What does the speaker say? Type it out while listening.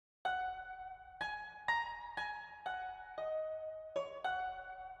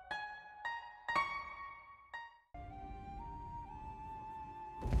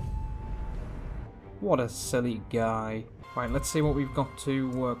What a silly guy. Right, let's see what we've got to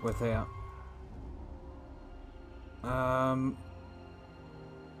work with here.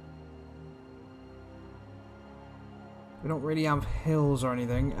 We don't really have hills or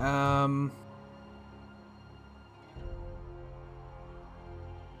anything.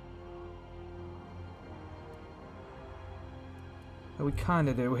 We kind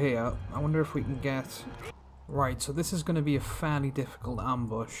of do here. I wonder if we can get... Right, so this is going to be a fairly difficult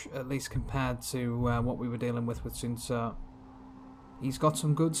ambush, at least compared to what we were dealing with Sun Tzu. He's got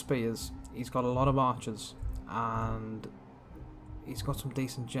some good spears, he's got a lot of archers, and he's got some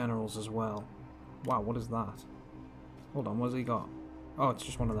decent generals as well. Wow, what is that? Hold on, what has he got? Oh, it's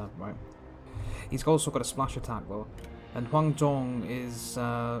just one of them, right. He's also got a splash attack though, and Hanzhong is,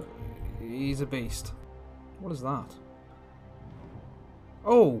 he's a beast. What is that?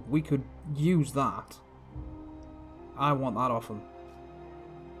 Oh, we could use that. I want that off him.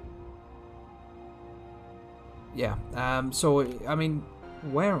 Yeah, so, I mean,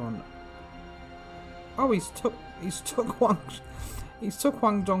 where on... Oh, he's took Hanzhong's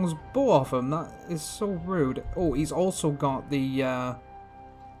bow off him. That is so rude. Oh, he's also got the,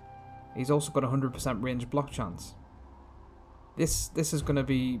 he's also got 100% range block chance. This is going to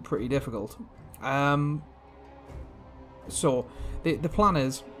be pretty difficult. So, the plan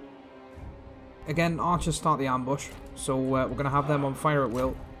is, again, archers start the ambush, so we're going to have them on fire at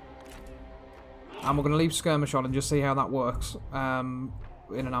will. And we're going to leave skirmish on and just see how that works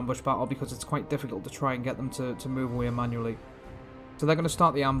in an ambush battle, because it's quite difficult to try and get them to move away manually. So they're going to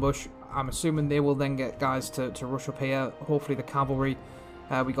start the ambush. I'm assuming they will then get guys to rush up here, hopefully the cavalry.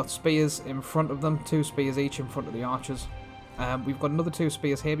 We got spears in front of them, 2 spears each in front of the archers. We've got another 2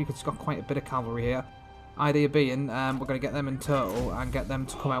 spears here because it's got quite a bit of cavalry here. Idea being, we're going to get them in turtle and get them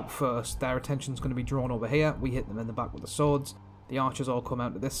to come out first. Their attention's going to be drawn over here. We hit them in the back with the swords. The archers all come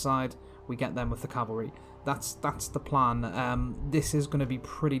out to this side. We get them with the cavalry. That's the plan. This is going to be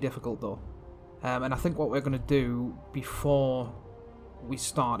pretty difficult though. And I think what we're going to do before we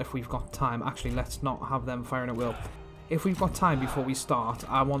start, if we've got time... Actually, let's not have them firing at will. If we've got time before we start,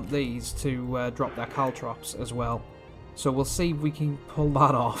 I want these to drop their caltrops as well. So we'll see if we can pull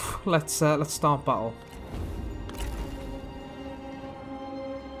that off. Let's start battle.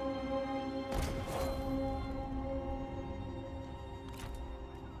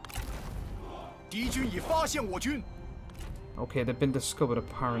 Okay, they've been discovered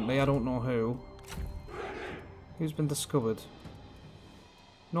apparently. I don't know who. Who's been discovered?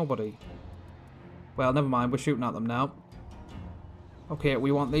 Nobody. Well, never mind. We're shooting at them now. Okay,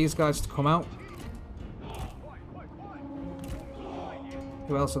 we want these guys to come out.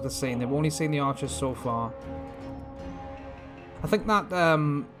 Who else have they seen? They've only seen the archers so far. I think that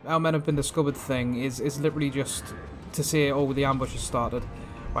our men have been discovered thing is literally just to say, oh, the ambush has started.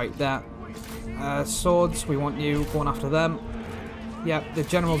 Right, there. Swords, we want you going after them. Yeah, the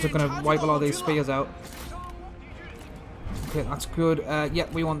generals are going to wipe a lot of these spears out. Okay, that's good. Yeah,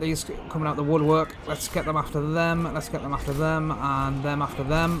 we want these coming out the woodwork. Let's get them after them. Let's get them after them, and them after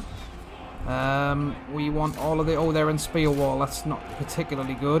them. We want all of the... Oh, they're in spear wall. That's not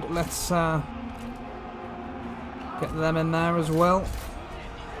particularly good. Let's get them in there as well.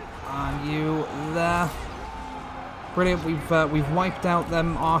 And you there. Brilliant. We've wiped out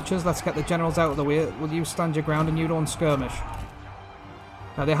them archers. Let's get the generals out of the way. Will you stand your ground and you don't skirmish?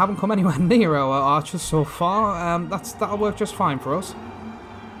 Now, they haven't come anywhere near our archers so far. That'll work just fine for us.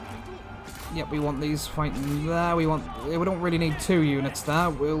 Yep, we want these fighting there. We don't really need 2 units there.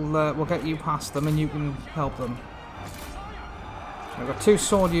 We'll get you past them and you can help them. We've got 2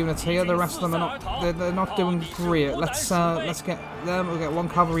 sword units here. The rest of them are not. They're not doing great. Let's get them. We'll get 1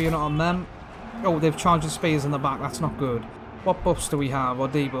 cavalry unit on them. Oh, they've charged the spears in the back. That's not good. What buffs do we have, or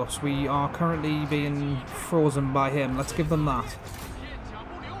debuffs? We are currently being frozen by him. Let's give them that.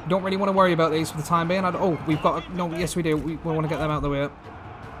 Don't really want to worry about these for the time being. Oh, we've got... No, yes we do. We want to get them out of the way.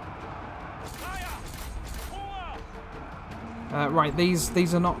 Right,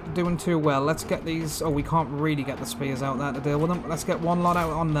 these are not doing too well. Let's get these... Oh, we can't really get the spears out there to deal with them. Let's get 1 lot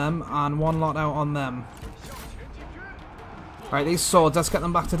out on them and 1 lot out on them. Right, these swords, let's get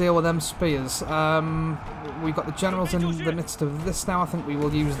them back to deal with them spears. We've got the generals in the midst of this now. I think we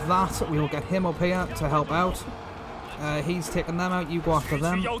will use that. We will get him up here to help out. He's taking them out. You go after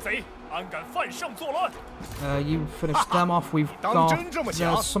them. You finish them off. We've got...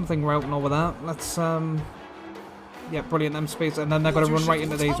 There's something routing over there. Let's... Yeah, brilliant, them spears. And then they're going to run right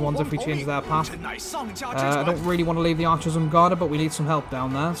into these ones if we change their path. I don't really want to leave the archers unguarded, but we need some help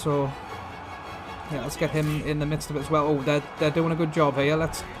down there, so... Yeah, let's get him in the midst of it as well. Oh, they're doing a good job here.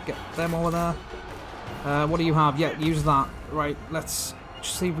 Let's get them over there. What do you have? Yeah, use that. Right, let's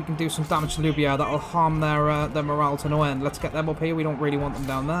see if we can do some damage to Liu Biao. That'll harm their morale to no end. Let's get them up here. We don't really want them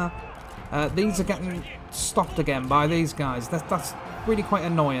down there. These are getting stopped again by these guys. That's really quite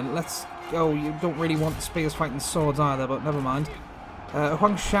annoying. Let's... Oh, you don't really want spears fighting swords either, but never mind.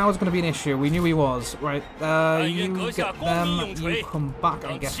 Huang Xiao is going to be an issue. We knew he was. Right, you get them. You come back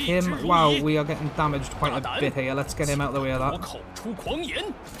and get him. Wow, we are getting damaged quite a bit here. Let's get him out of the way of that.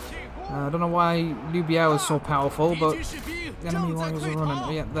 I don't know why Liu Biao is so powerful, but the enemy warriors are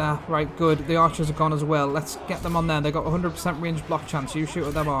running. Yeah, there. Right, good. The archers are gone as well. Let's get them on there. They've got 100% range block chance. You shoot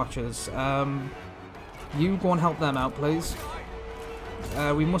at them archers. You go and help them out, please.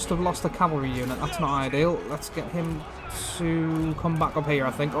 We must have lost a cavalry unit. That's not ideal. Let's get him to come back up here,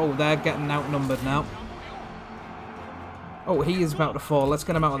 I think. Oh, they're getting outnumbered now. Oh, he is about to fall. Let's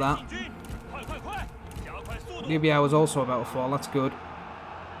get him out of that. Liu Biao is also about to fall. That's good.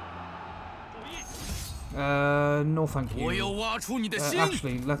 No thank you.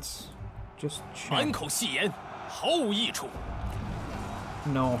 Actually, let's just check.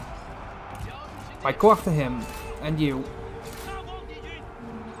 No. Right, go after him. And you.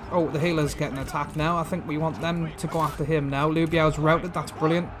 Oh, the healer's getting attacked now. I think we want them to go after him now. Liu Biao's routed. That's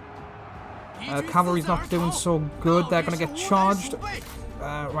brilliant. Cavalry's not doing so good. They're going to get charged.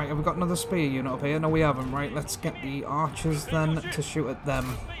 Right, have we got another spear unit up here? No, we haven't. Right, let's get the archers then to shoot at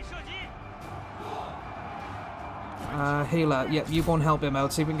them. Healer, yep, you go and help him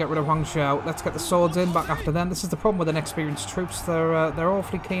out. See if we can get rid of Huang Xiao. Let's get the swords in, back after them. This is the problem with inexperienced troops. They're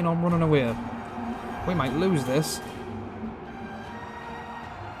awfully keen on running away. We might lose this.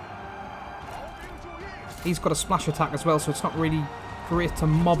 He's got a splash attack as well, so it's not really great to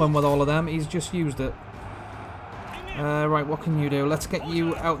mob him with all of them. He's just used it. Right, what can you do? Let's get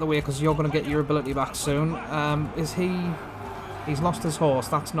you out the way because you're going to get your ability back soon. Is he... He's lost his horse.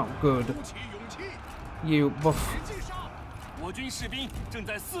 That's not good. You buff.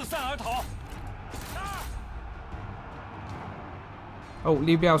 Oh,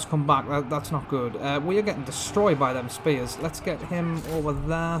 Liu Biao's come back. That's not good. We are getting destroyed by them spears. Let's get him over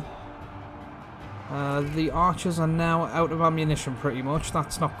there. The archers are now out of ammunition pretty much.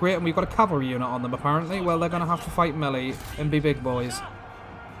 That's not great. And we've got a cavalry unit on them apparently. Well, they're going to have to fight melee and be big boys.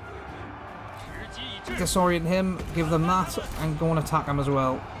 Disorient him, give them that, and go and attack him as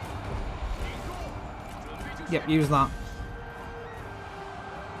well. Yep, use that.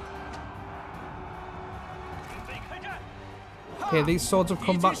 Okay, these swords have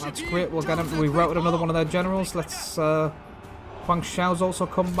come back. That's great. We'll get them. We routed another one of their generals. Let's... Huang Xiao's also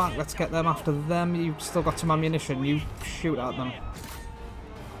come back. Let's get them after them. You've still got some ammunition. You shoot at them.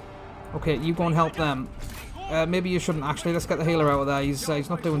 Okay, you go and help them. Maybe you shouldn't actually. Let's get the healer out of there. He's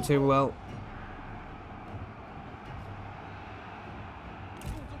not doing too well.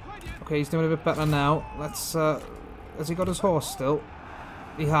 Okay, he's doing a bit better now. Let's... has he got his horse still?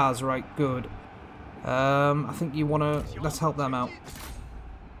 He has, right, good. I think you want to... Let's help them out.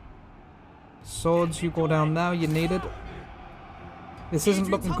 Swords, you go down now. You need it. This isn't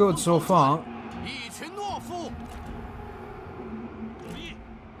looking good so far.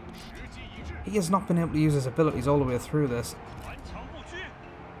 He has not been able to use his abilities all the way through this.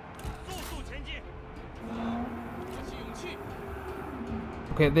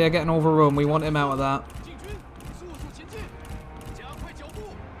 Okay, they're getting overrun. We want him out of that.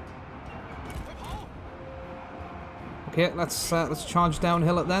 Okay, let's charge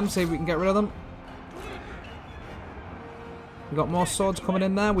downhill at them. See if we can get rid of them. We've got more swords coming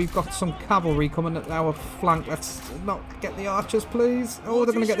in there. We've got some cavalry coming at our flank. Let's not get the archers, please. Oh,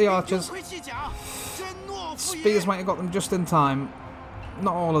 they're going to get the archers. Spears might have got them just in time.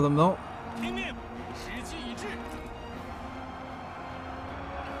 Not all of them, though.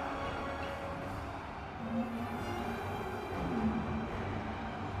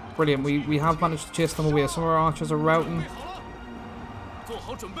 Brilliant. We have managed to chase them away. Some of our archers are routing.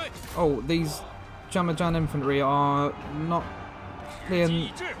 Oh, these Jamajan infantry are not playing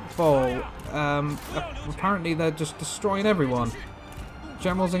ball. Apparently they're just destroying everyone.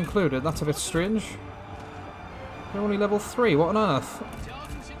 Generals included. That's a bit strange. They're only level 3. What on earth?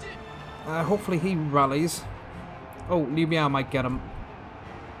 Hopefully he rallies. Oh, Liu Biao might get him.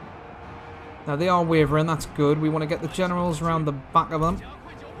 Now they are wavering. That's good. We want to get the generals around the back of them.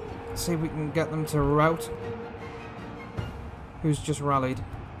 See if we can get them to rout. Who's just rallied?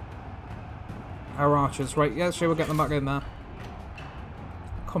 Our archers. Right, yeah, sure, we'll get them back in there.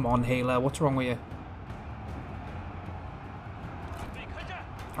 Come on, healer. What's wrong with you?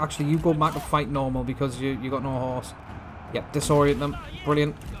 Actually, you go back and fight normal because you got no horse. Yep, disorient them.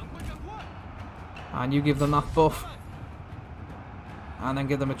 Brilliant. And you give them that buff. And then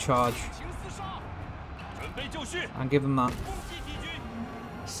give them a charge. And give them that.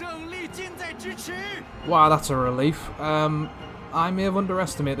 Wow, that's a relief. I may have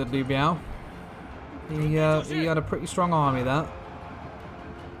underestimated Liu Biao. He had a pretty strong army there.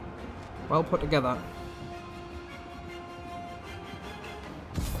 Well put together.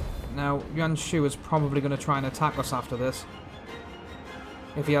 Now, Yuan Shu is probably going to try and attack us after this.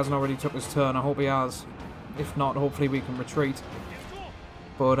 If he hasn't already took his turn, I hope he has. If not, hopefully we can retreat.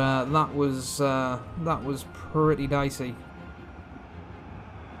 But that was pretty dicey.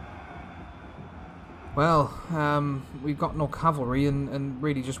 Well, we've got no cavalry and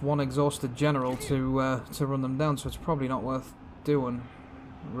really just one exhausted general to run them down, so it's probably not worth doing,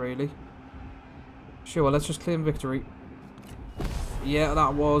 really. Sure, let's just claim victory. Yeah,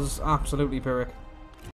 that was absolutely Pyrrhic.